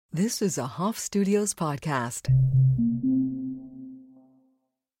This is a Hoff Studios podcast.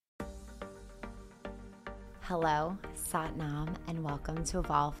 Hello, Satnam, and welcome to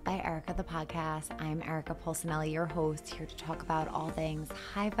Evolve by Erica, the podcast. I'm Erica Polsinelli, your host, here to talk about all things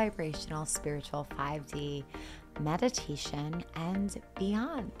high vibrational, spiritual, 5D, meditation, and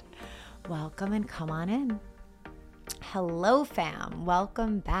beyond. Welcome and come on in. Hello, fam.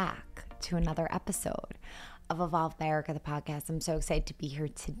 Welcome back to another episode of Evolve by Erica, the podcast. I'm so excited to be here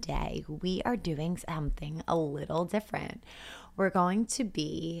today. We are doing something a little different. We're going to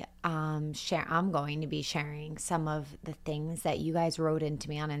be I'm going to be sharing some of the things that you guys wrote into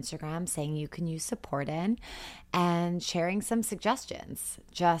me on Instagram saying you can use support in, and sharing some suggestions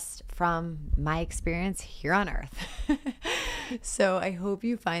just from my experience here on earth. So I hope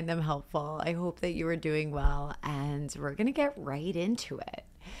you find them helpful. I hope that you are doing well, and we're going to get right into it.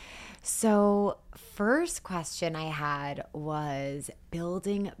 So first question I had was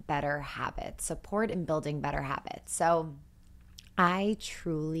building better habits, support in building better habits. So I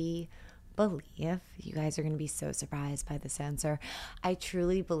truly believe, you guys are going to be so surprised by this answer, I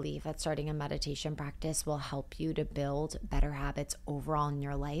truly believe that starting a meditation practice will help you to build better habits overall in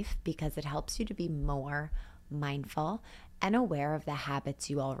your life, because it helps you to be more mindful and aware of the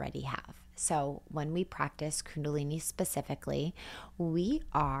habits you already have. So when we practice Kundalini specifically, we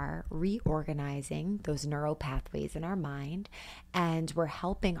are reorganizing those neural pathways in our mind, and we're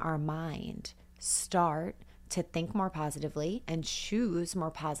helping our mind start to think more positively and choose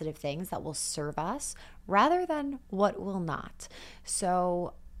more positive things that will serve us rather than what will not.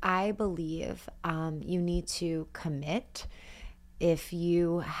 So I believe you need to commit. If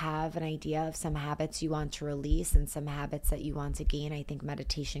you have an idea of some habits you want to release and some habits that you want to gain, I think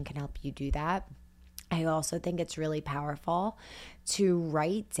meditation can help you do that. I also think it's really powerful to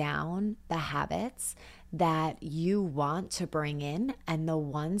write down the habits that you want to bring in and the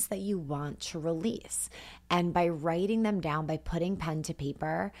ones that you want to release. And by writing them down, by putting pen to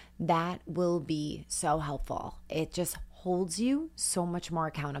paper, that will be so helpful. It just holds you so much more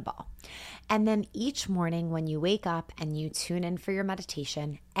accountable. And then each morning when you wake up and you tune in for your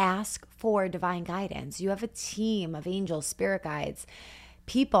meditation, ask for divine guidance. You have a team of angels, spirit guides,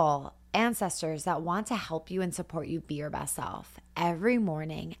 people, ancestors that want to help you and support you be your best self. Every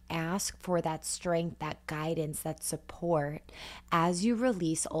morning, ask for that strength, that guidance, that support as you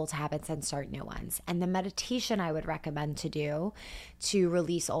release old habits and start new ones. And the meditation I would recommend to do to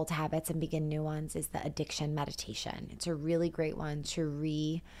release old habits and begin new ones is the addiction meditation. It's a really great one to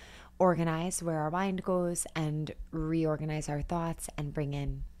reorganize where our mind goes and reorganize our thoughts and bring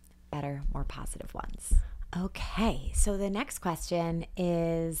in better, more positive ones. Okay, so the next question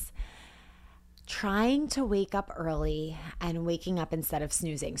is trying to wake up early and waking up instead of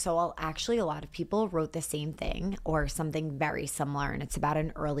snoozing. So actually a lot of people wrote the same thing or something very similar, and it's about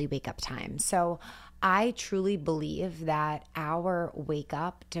an early wake up time. So I truly believe that our wake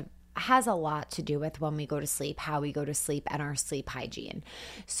up has a lot to do with when we go to sleep, how we go to sleep, and our sleep hygiene.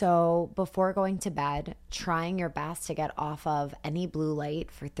 So before going to bed, trying your best to get off of any blue light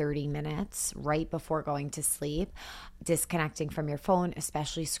for 30 minutes right before going to sleep, disconnecting from your phone,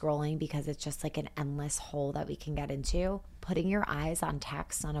 especially scrolling, because it's just like an endless hole that we can get into. Putting your eyes on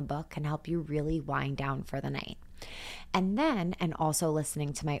text on a book can help you really wind down for the night. And also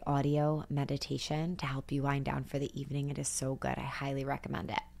listening to my audio meditation to help you wind down for the evening. It is so good. I highly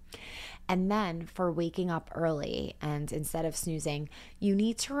recommend it. And then for waking up early and instead of snoozing, you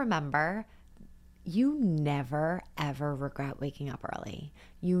need to remember you never ever regret waking up early.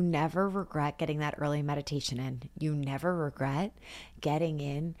 You never regret getting that early meditation in. You never regret getting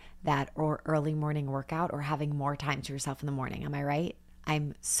in that early morning workout or having more time to yourself in the morning. Am I right?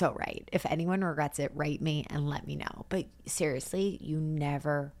 I'm so right. If anyone regrets it, write me and let me know. But seriously, you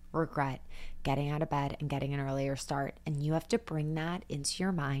never regret getting out of bed and getting an earlier start. And you have to bring that into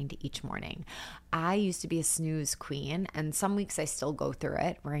your mind each morning. I used to be a snooze queen, and some weeks I still go through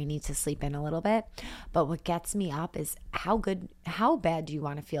it where I need to sleep in a little bit. But what gets me up is how bad do you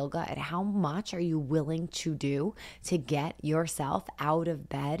want to feel good? How much are you willing to do to get yourself out of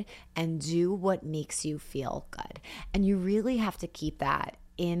bed and do what makes you feel good? And you really have to keep that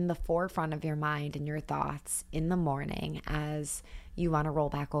in the forefront of your mind and your thoughts in the morning as you want to roll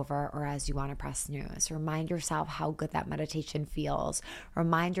back over or as you want to press snooze. Remind yourself how good that meditation feels.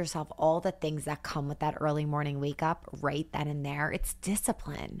 Remind yourself all the things that come with that early morning wake up. Write that in there. It's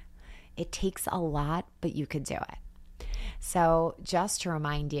discipline. It takes a lot, but you could do it. So just to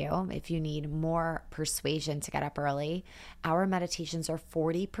remind you, if you need more persuasion to get up early, our meditations are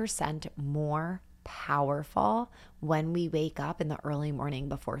 40% more powerful when we wake up in the early morning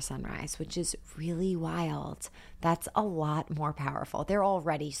before sunrise, which is really wild. That's a lot more powerful. They're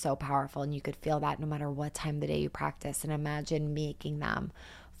already so powerful, and you could feel that no matter what time of the day you practice, and imagine making them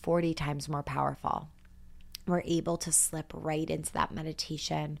 40 times more powerful. We're able to slip right into that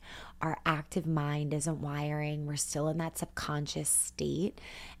meditation. Our active mind isn't wiring. We're still in that subconscious state,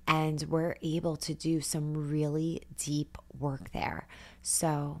 and we're able to do some really deep work there.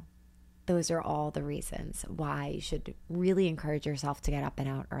 So those are all the reasons why you should really encourage yourself to get up and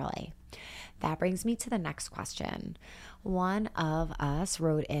out early. That brings me to the next question. One of us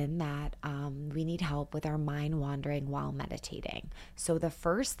wrote in that we need help with our mind wandering while meditating. So the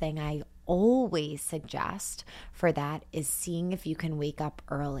first thing I always suggest for that is seeing if you can wake up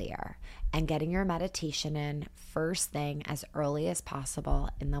earlier and getting your meditation in first thing as early as possible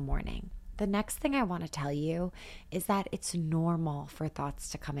in the morning. The next thing I want to tell you is that it's normal for thoughts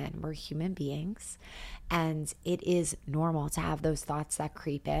to come in. We're human beings, and it is normal to have those thoughts that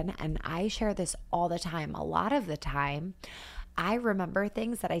creep in. And I share this all the time. A lot of the time, I remember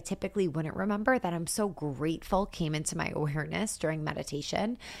things that I typically wouldn't remember that I'm so grateful came into my awareness during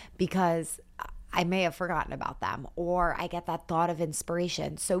meditation, because I may have forgotten about them, or I get that thought of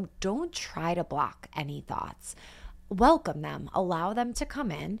inspiration. So don't try to block any thoughts. Welcome them, allow them to come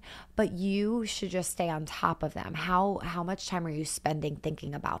in, but you should just stay on top of them. How much time are you spending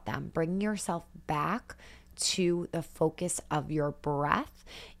thinking about them? Bringing yourself back to the focus of your breath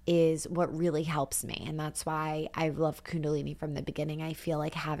is what really helps me. And that's why I love Kundalini from the beginning. I feel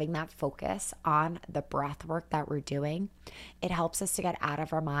like having that focus on the breath work that we're doing, it helps us to get out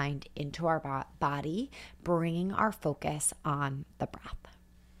of our mind into our body, bringing our focus on the breath.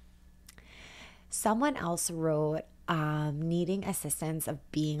 Someone else wrote, needing assistance of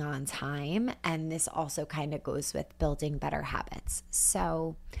being on time. And this also kind of goes with building better habits.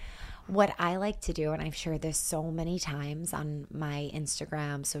 So what I like to do, and I've shared this so many times on my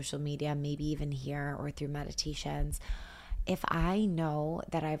Instagram, social media, maybe even here or through meditations, if I know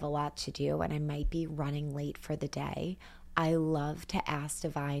that I have a lot to do and I might be running late for the day, I love to ask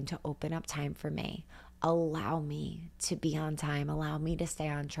Divine to open up time for me. Allow me to be on time, allow me to stay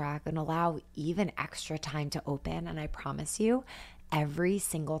on track, and allow even extra time to open. And I promise you, every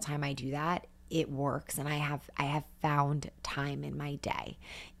single time I do that, it works. And I have found time in my day.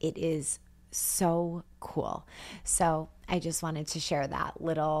 It is so cool. So I just wanted to share that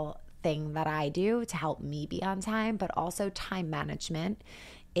little thing that I do to help me be on time, but also time management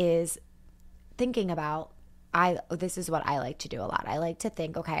is thinking about, this is what I like to do a lot. I like to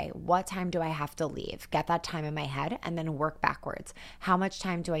think, okay, what time do I have to leave? Get that time in my head and then work backwards. How much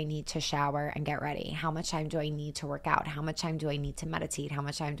time do I need to shower and get ready? How much time do I need to work out? How much time do I need to meditate? How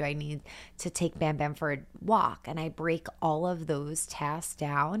much time do I need to take Bam Bam for a walk? And I break all of those tasks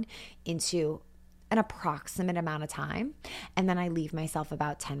down into an approximate amount of time, and then I leave myself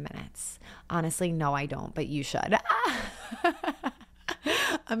about 10 minutes. Honestly, no, I don't, but you should.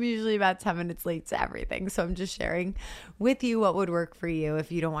 I'm usually about 10 minutes late to everything. So I'm just sharing with you what would work for you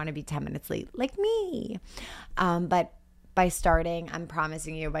if you don't want to be 10 minutes late like me. But by starting, I'm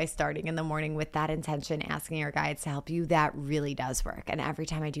promising you, by starting in the morning with that intention, asking your guides to help you, that really does work. And every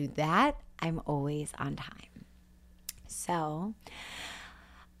time I do that, I'm always on time. So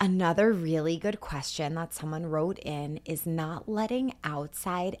another really good question that someone wrote in is not letting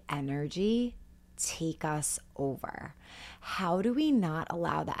outside energy take us over. How do we not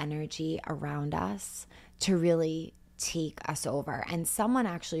allow the energy around us to really take us over? And someone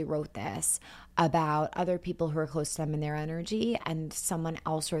actually wrote this about other people who are close to them in their energy, and someone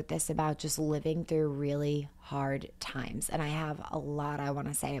else wrote this about just living through really hard times. And I have a lot I want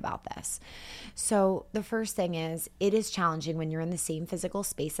to say about this. So the first thing is, it is challenging when you're in the same physical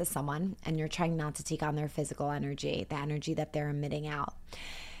space as someone and you're trying not to take on their physical energy, the energy that they're emitting out.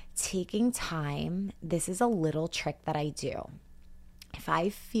 Taking time, this is a little trick that I do. If I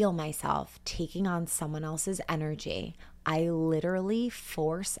feel myself taking on someone else's energy, I literally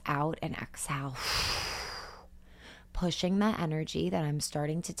force out an exhale, pushing that energy that I'm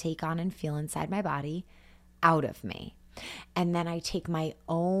starting to take on and feel inside my body out of me. And then I take my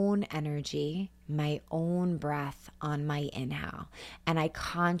own energy, my own breath on my inhale, and I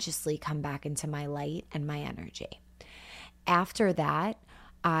consciously come back into my light and my energy. After that,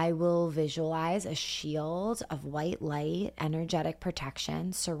 I will visualize a shield of white light, energetic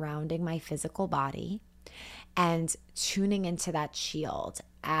protection surrounding my physical body, and tuning into that shield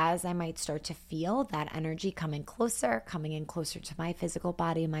as I might start to feel that energy coming in closer to my physical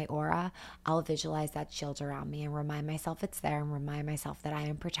body, my aura. I'll visualize that shield around me and remind myself it's there, and remind myself that I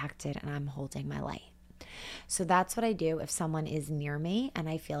am protected and I'm holding my light. So that's what I do if someone is near me and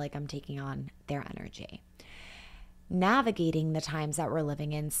I feel like I'm taking on their energy. Navigating the times that we're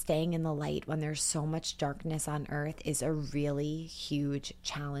living in, staying in the light when there's so much darkness on earth is a really huge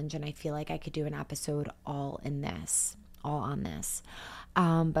challenge. And I feel like I could do an episode all on this.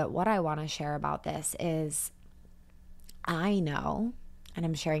 But what I want to share about this is I know, and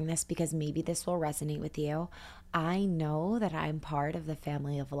I'm sharing this because maybe this will resonate with you. I know that I'm part of the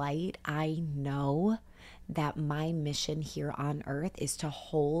family of light. I know that my mission here on earth is to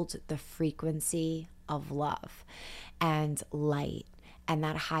hold the frequency of love and light and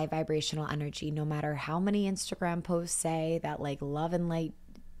that high vibrational energy, no matter how many Instagram posts say that like love and light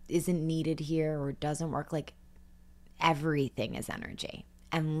isn't needed here or doesn't work. Like, everything is energy,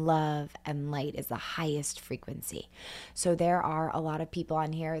 and love and light is the highest frequency. So there are a lot of people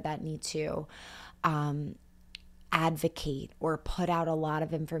on here that need to advocate or put out a lot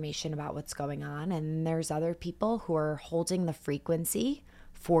of information about what's going on. And there's other people who are holding the frequency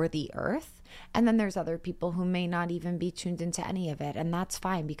for the earth. And then there's other people who may not even be tuned into any of it. And that's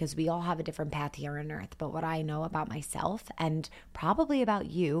fine, because we all have a different path here on earth. But what I know about myself, and probably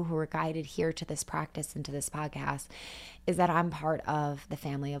about you who are guided here to this practice and to this podcast, is that I'm part of the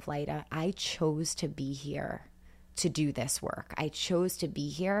family of light. I chose to be here to do this work. I chose to be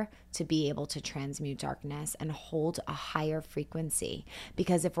here to be able to transmute darkness and hold a higher frequency.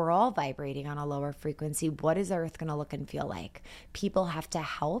 Because if we're all vibrating on a lower frequency, what is Earth going to look and feel like? People have to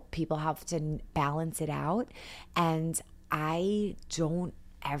help. People have to balance it out. And I don't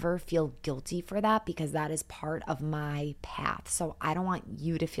ever feel guilty for that, because that is part of my path. So I don't want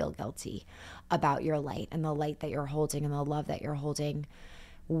you to feel guilty about your light and the light that you're holding and the love that you're holding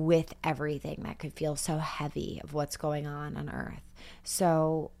with everything that could feel so heavy of what's going on earth.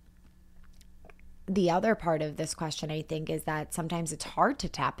 So the other part of this question, I think, is that sometimes it's hard to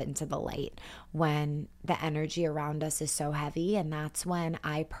tap into the light when the energy around us is so heavy. And that's when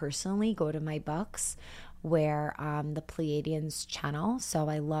I personally go to my books, where the Pleiadians channel. So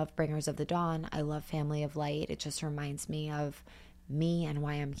I love Bringers of the Dawn. I love Family of Light. It just reminds me of me and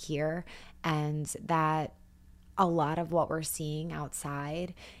why I'm here, and that a lot of what we're seeing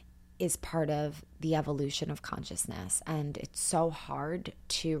outside is part of the evolution of consciousness. And it's so hard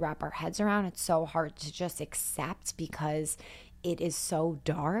to wrap our heads around. It's so hard to just accept, because it is so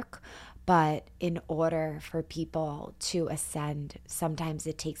dark. But in order for people to ascend, sometimes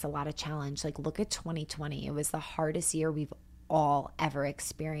it takes a lot of challenge. Like, look at 2020. It was the hardest year we've all ever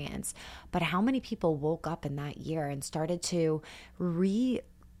experienced. But how many people woke up in that year and started to reevaluate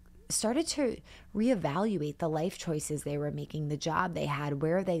the life choices they were making, the job they had,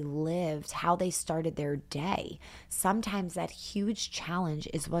 where they lived, how they started their day. Sometimes that huge challenge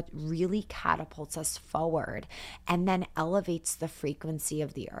is what really catapults us forward and then elevates the frequency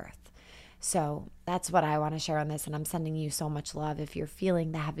of the earth. So that's what I want to share on this. And I'm sending you so much love if you're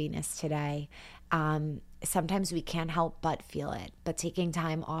feeling the heaviness today. Sometimes we can't help but feel it. But taking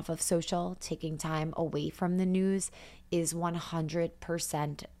time off of social, taking time away from the news is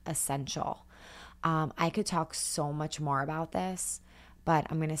 100% essential. I could talk so much more about this, but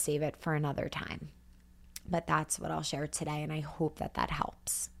I'm going to save it for another time. But that's what I'll share today, and I hope that that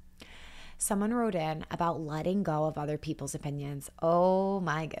helps. Someone wrote in about letting go of other people's opinions. Oh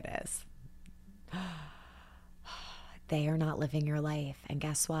my goodness. They are not living your life. And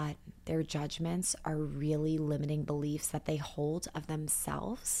guess what? Their judgments are really limiting beliefs that they hold of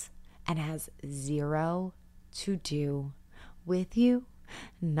themselves, and has zero to do with you.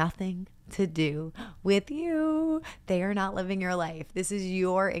 Nothing to do with you. They are not living your life. This is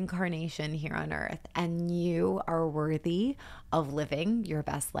your incarnation here on earth, and you are worthy of living your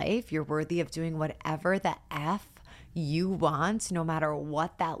best life. You're worthy of doing whatever the F you want, no matter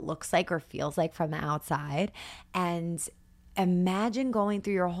what that looks like or feels like from the outside. And imagine going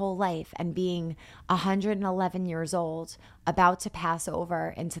through your whole life and being 111 years old, about to pass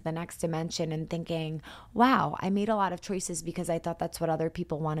over into the next dimension, and thinking, wow, I made a lot of choices because I thought that's what other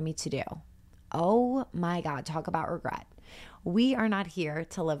people wanted me to do. Oh my God, talk about regret. We are not here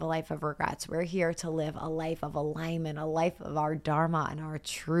to live a life of regrets. We're here to live a life of alignment, a life of our dharma and our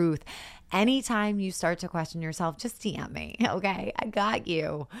truth. Anytime you start to question yourself, just DM me, okay? I got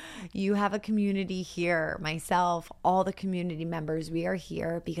you. You have a community here, myself, all the community members. We are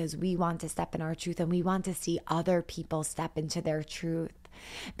here because we want to step in our truth, and we want to see other people step into their truth.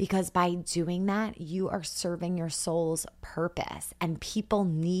 Because by doing that, you are serving your soul's purpose, and people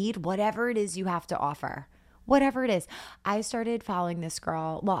need whatever it is you have to offer. Whatever it is. I started following this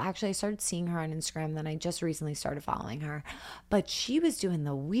girl. Well, actually, I started seeing her on Instagram. Then I just recently started following her. But she was doing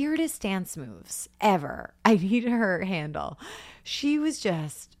the weirdest dance moves ever. I need her handle. She was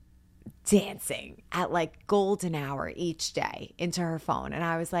just dancing at like golden hour each day into her phone. And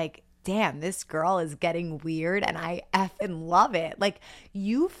I was like, damn, this girl is getting weird and I effing love it. Like,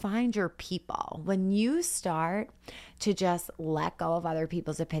 you find your people. When you start to just let go of other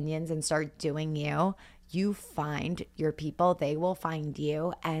people's opinions and start doing you, you find your people, they will find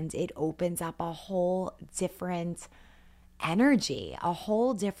you, and it opens up a whole different energy, a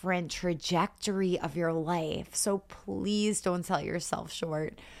whole different trajectory of your life. So please don't sell yourself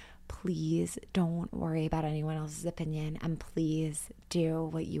short. Please don't worry about anyone else's opinion, and please do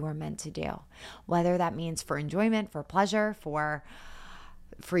what you are meant to do. Whether that means for enjoyment, for pleasure, for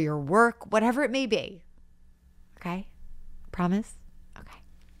your work, whatever it may be. Okay? Promise? Okay.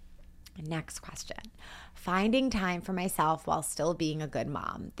 Next question. Finding time for myself while still being a good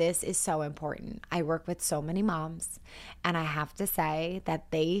mom. This is so important. I work with so many moms, and I have to say that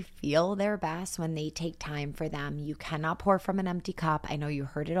they feel their best when they take time for them. You cannot pour from an empty cup. I know you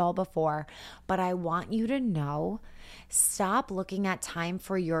heard it all before, but I want you to know, stop looking at time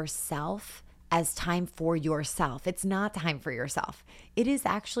for yourself as time for yourself. It's not time for yourself. It is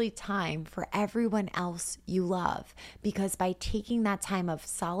actually time for everyone else you love, because by taking that time of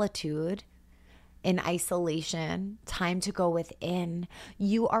solitude, in isolation, time to go within,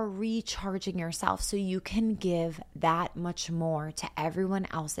 you are recharging yourself so you can give that much more to everyone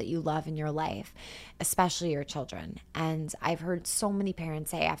else that you love in your life, especially your children. And I've heard so many parents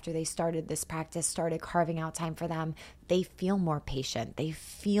say after they started this practice, started carving out time for them, they feel more patient, they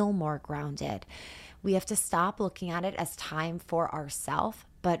feel more grounded. We have to stop looking at it as time for ourselves,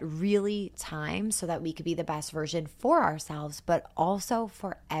 but really time so that we could be the best version for ourselves, but also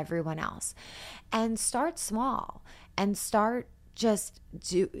for everyone else. And start small and start just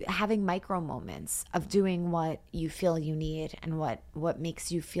having micro moments of doing what you feel you need and what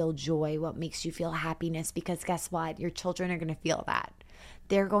makes you feel joy, what makes you feel happiness, because guess what? Your children are going to feel that.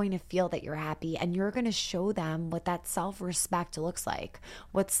 They're going to feel that you're happy, and you're going to show them what that self-respect looks like,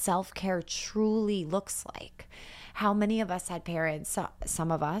 what self-care truly looks like. How many of us had parents,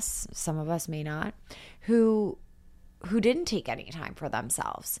 some of us may not, who didn't take any time for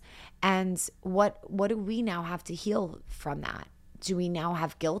themselves? And what do we now have to heal from that? Do we now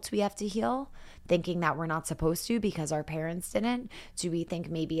have guilt we have to heal, thinking that we're not supposed to because our parents didn't? Do we think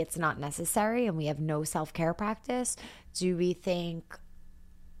maybe it's not necessary and we have no self-care practice? Do we think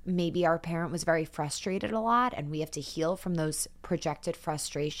maybe our parent was very frustrated a lot and we have to heal from those projected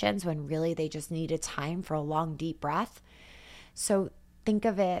frustrations when really they just needed time for a long, deep breath? So think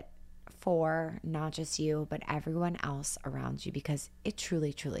of it for not just you, but everyone else around you, because it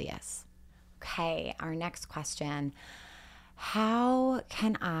truly, truly is. Okay, our next question. How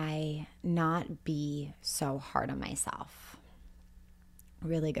can I not be so hard on myself?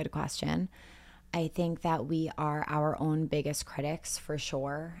 Really good question. I think that we are our own biggest critics for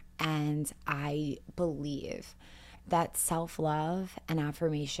sure. And I believe that self-love and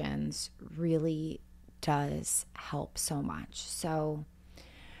affirmations really does help so much. So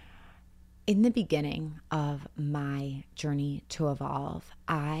in the beginning of my journey to evolve,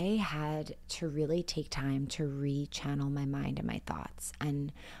 I had to really take time to rechannel my mind and my thoughts.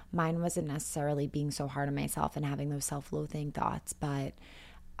 And mine wasn't necessarily being so hard on myself and having those self-loathing thoughts, but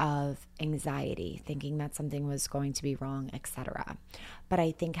of anxiety, thinking that something was going to be wrong, etc. But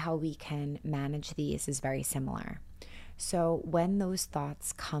I think how we can manage these is very similar. So when those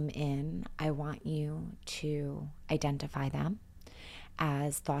thoughts come in, I want you to identify them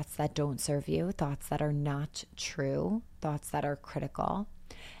as thoughts that don't serve you, thoughts that are not true, thoughts that are critical,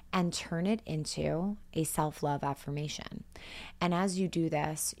 and turn it into a self-love affirmation. And as you do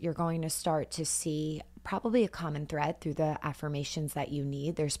this, you're going to start to see probably a common thread through the affirmations that you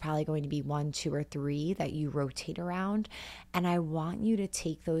need. There's probably going to be 1, 2, or 3 that you rotate around. And I want you to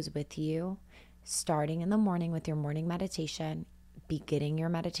take those with you, starting in the morning with your morning meditation, beginning your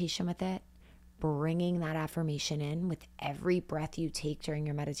meditation with it, bringing that affirmation in with every breath you take during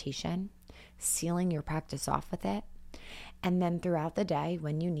your meditation, sealing your practice off with it. And then throughout the day,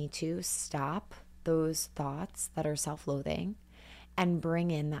 when you need to, stop those thoughts that are self-loathing and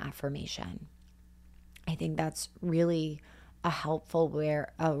bring in the affirmation. I think that's really a helpful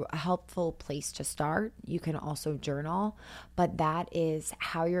place to start. You can also journal, but that is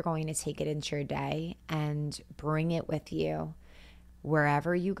how you're going to take it into your day and bring it with you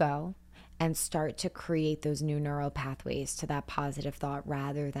wherever you go and start to create those new neural pathways to that positive thought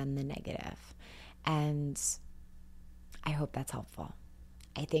rather than the negative. And I hope that's helpful.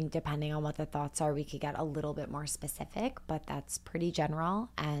 I think depending on what the thoughts are, we could get a little bit more specific, but that's pretty general,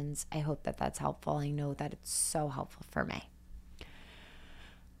 and I hope that that's helpful. I know that it's so helpful for me.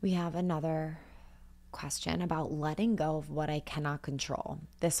 We have another question about letting go of what I cannot control.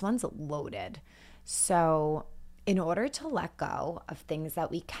 This one's loaded. So, in order to let go of things that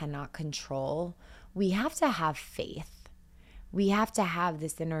we cannot control, we have to have faith. We have to have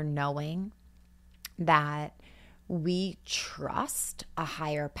this inner knowing that we trust a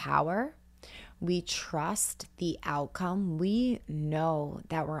higher power. We trust the outcome. We know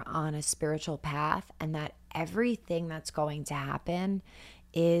that we're on a spiritual path and that everything that's going to happen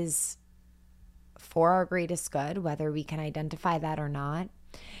is for our greatest good, whether we can identify that or not.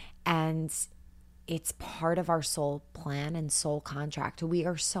 And it's part of our soul plan and soul contract. We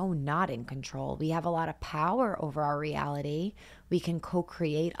are so not in control. We have a lot of power over our reality. We can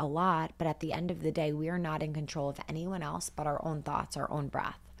co-create a lot, but at the end of the day, we are not in control of anyone else but our own thoughts, our own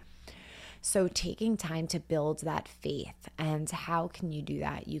breath. So taking time to build that faith. And how can you do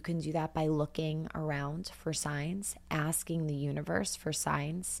that? You can do that by looking around for signs, asking the universe for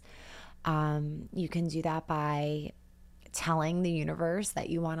signs. You can do that by telling the universe that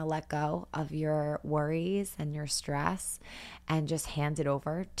you want to let go of your worries and your stress and just hand it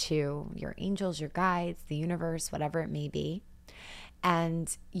over to your angels, your guides, the universe, whatever it may be.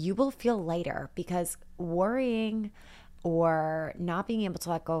 And you will feel lighter, because worrying or not being able to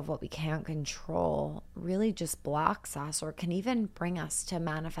let go of what we can't control really just blocks us, or can even bring us to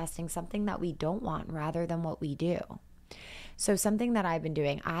manifesting something that we don't want rather than what we do. So something that I've been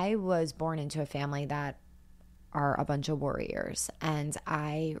doing, I was born into a family that are a bunch of warriors. And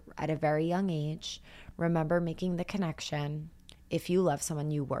I, at a very young age, remember making the connection, if you love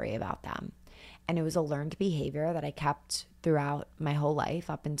someone, you worry about them. And it was a learned behavior that I kept throughout my whole life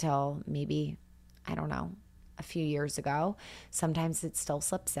up until maybe, I don't know, a few years ago. Sometimes it still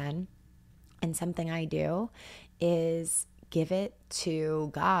slips in. And something I do is give it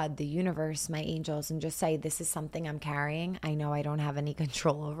to God, the universe, my angels, and just say, this is something I'm carrying. I know I don't have any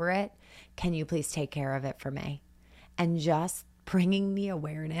control over it. Can you please take care of it for me? And just bringing the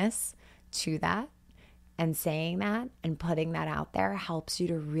awareness to that and saying that and putting that out there helps you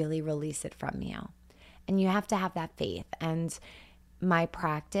to really release it from you. And you have to have that faith. And my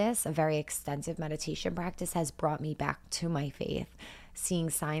practice, a very extensive meditation practice, has brought me back to my faith. Seeing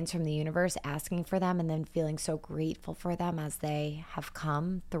signs from the universe, asking for them, and then feeling so grateful for them as they have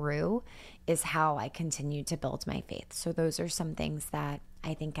come through is how I continue to build my faith. So those are some things that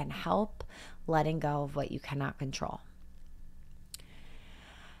I think can help letting go of what you cannot control.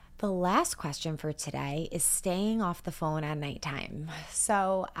 The last question for today is staying off the phone at nighttime.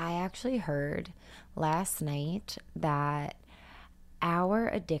 So I actually heard last night that our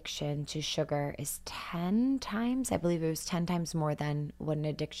addiction to sugar is 10 times, I believe it was 10 times more than what an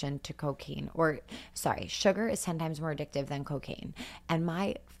addiction to cocaine, sugar is 10 times more addictive than cocaine. And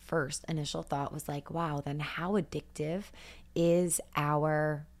my first initial thought was like, wow, then how addictive is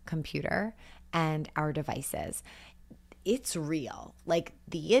our computer and our devices? It's real. Like,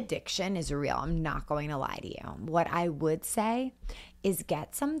 the addiction is real. I'm not going to lie to you. What I would say is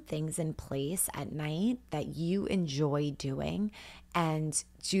get some things in place at night that you enjoy doing and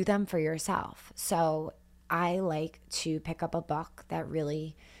do them for yourself. So I like to pick up a book that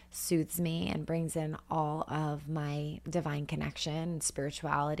really soothes me and brings in all of my divine connection and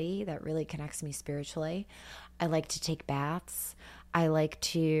spirituality that really connects me spiritually. I like to take baths. I like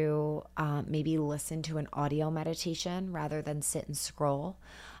to maybe listen to an audio meditation rather than sit and scroll.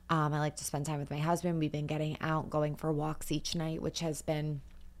 I like to spend time with my husband. We've been getting out, going for walks each night, which has been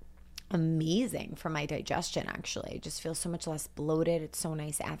amazing for my digestion, actually. I just feel so much less bloated. It's so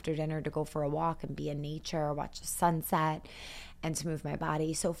nice after dinner to go for a walk and be in nature, watch the sunset, and to move my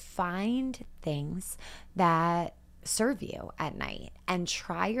body. So find things that serve you at night and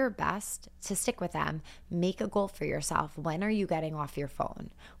try your best to stick with them. Make a goal for yourself. When are you getting off your phone?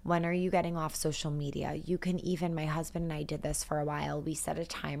 When are you getting off social media? You can even, my husband and I did this for a while. We set a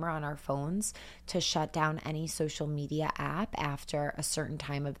timer on our phones to shut down any social media app after a certain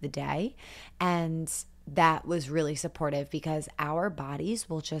time of the day. And that was really supportive because our bodies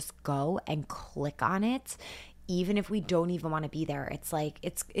will just go and click on it even if we don't even want to be there. It's like,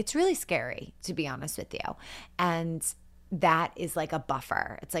 it's really scary, to be honest with you. And that is like a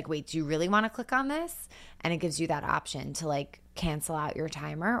buffer. It's like, wait, do you really want to click on this? And it gives you that option to like cancel out your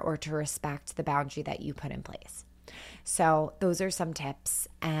timer or to respect the boundary that you put in place. So those are some tips.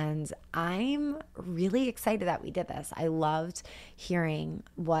 And I'm really excited that we did this. I loved hearing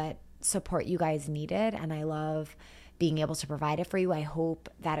what support you guys needed, and I love being able to provide it for you. I hope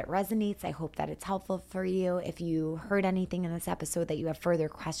that it resonates. I hope that it's helpful for you. If you heard anything in this episode that you have further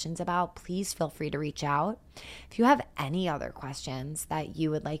questions about, please feel free to reach out. If you have any other questions that you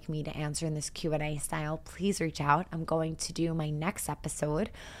would like me to answer in this Q&A style, please reach out. I'm going to do my next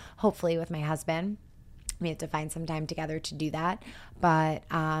episode, hopefully with my husband, We have to find some time together to do that. But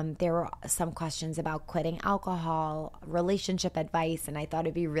there were some questions about quitting alcohol, relationship advice, and I thought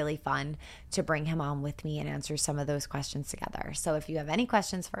it'd be really fun to bring him on with me and answer some of those questions together. So if you have any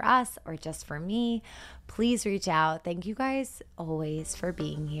questions for us or just for me, please reach out. Thank you guys always for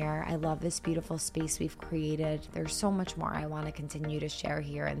being here. I love this beautiful space we've created. There's so much more I want to continue to share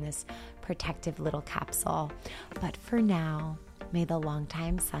here in this protective little capsule. But for now, may the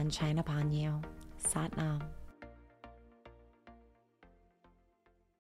longtime sun shine upon you. Sat Nam.